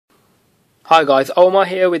Hi guys, Omarr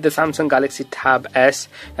here with the Samsung Galaxy Tab S.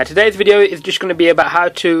 Now today's video is just going to be about how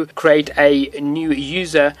to create a new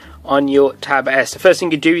user on your Tab S. The first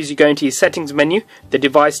thing you do is you go into your settings menu, the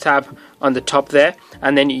device tab on the top there,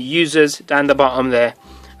 and then users down the bottom there,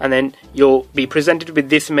 and then you'll be presented with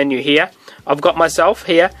this menu here. I've got myself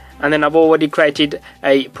here, and then I've already created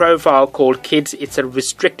a profile called Kids. It's a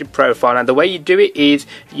restricted profile, and the way you do it is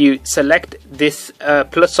you select this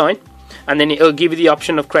plus sign, and then it'll give you the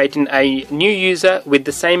option of creating a new user with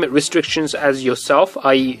the same restrictions as yourself,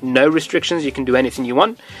 i.e. no restrictions, you can do anything you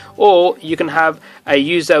want, or you can have a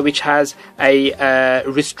user which has a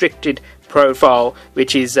restricted profile,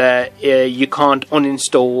 which is you can't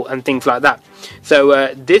uninstall and things like that.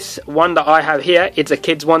 So this one that I have here, it's a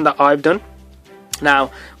kids one that I've done.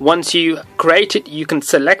 Now once you create it, you can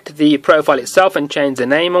select the profile itself and change the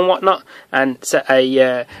name and whatnot, and set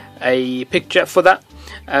a picture for that.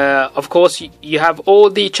 Of course, you have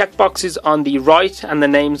all the checkboxes on the right and the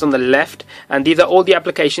names on the left, and these are all the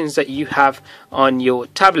applications that you have on your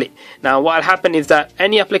tablet. Now what will happen is that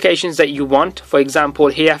any applications that you want, for example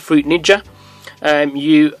here Fruit Ninja,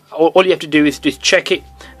 all you have to do is just check it,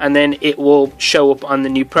 and then it will show up on the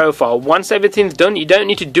new profile. Once everything's done, you don't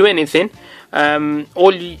need to do anything.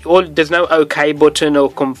 There's no OK button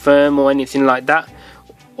or confirm or anything like that.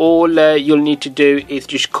 All you'll need to do is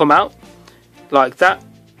just come out like that,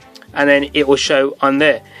 and then it will show on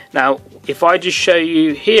there. Now if I just show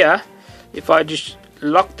you here, if I just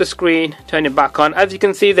lock the screen, turn it back on, as you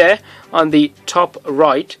can see there on the top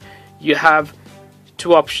right, you have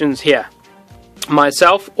two options here,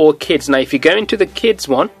 myself or kids. Now if you go into the kids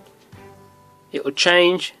one, it will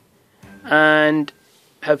change, and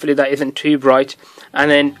hopefully that isn't too bright, and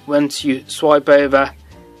then once you swipe over,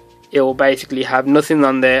 it will basically have nothing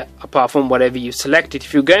on there apart from whatever you selected.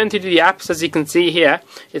 If you go into the apps, as you can see here,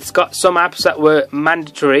 it's got some apps that were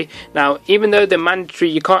mandatory. Now even though they're mandatory,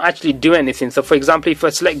 you can't actually do anything. So for example, if I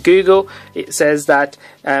select Google, it says that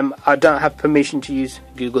I don't have permission to use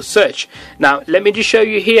Google search. Now let me just show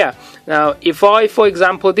you here. Now if I, for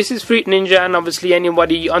example, this is Fruit Ninja, and obviously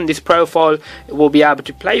anybody on this profile will be able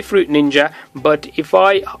to play Fruit Ninja, but if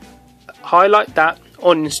I highlight that,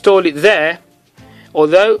 uninstall it there,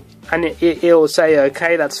 although, and it will say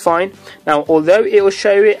okay, that's fine. Now although it will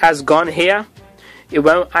show it as gone here, it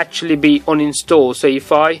won't actually be uninstalled. So if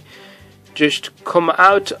I just come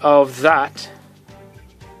out of that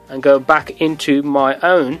and go back into my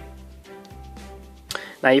own,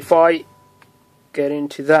 now if I get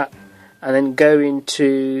into that and then go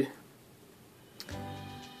into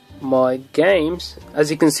my games, as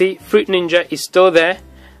you can see, Fruit Ninja is still there,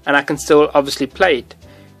 and I can still obviously play it.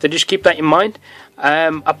 So just keep that in mind.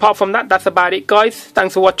 Apart from that, that's about it guys.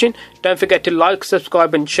 Thanks for watching. Don't forget to like,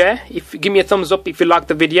 subscribe and share. Give me a thumbs up if you like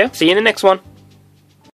the video. See you in the next one.